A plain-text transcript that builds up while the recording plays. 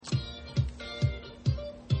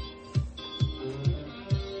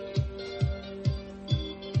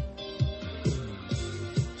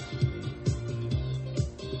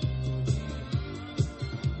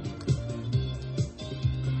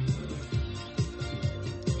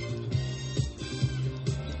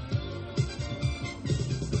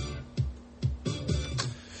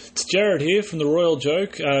Jared here from The Royal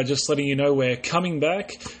Joke, just letting you know we're coming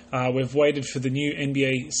back. We've waited for the new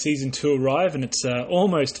NBA Season 2 arrive, and it's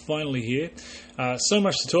almost finally here. So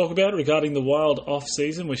much to talk about regarding the wild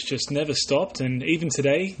off-season, which just never stopped, and even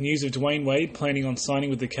today, news of Dwayne Wade planning on signing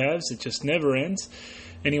with the Cavs, it just never ends.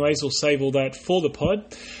 Anyways, we'll save all that for the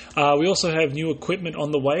pod. We also have new equipment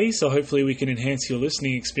on the way, so hopefully we can enhance your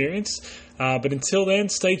listening experience. But until then,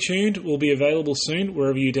 stay tuned. We'll be available soon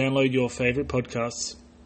wherever you download your favourite podcasts.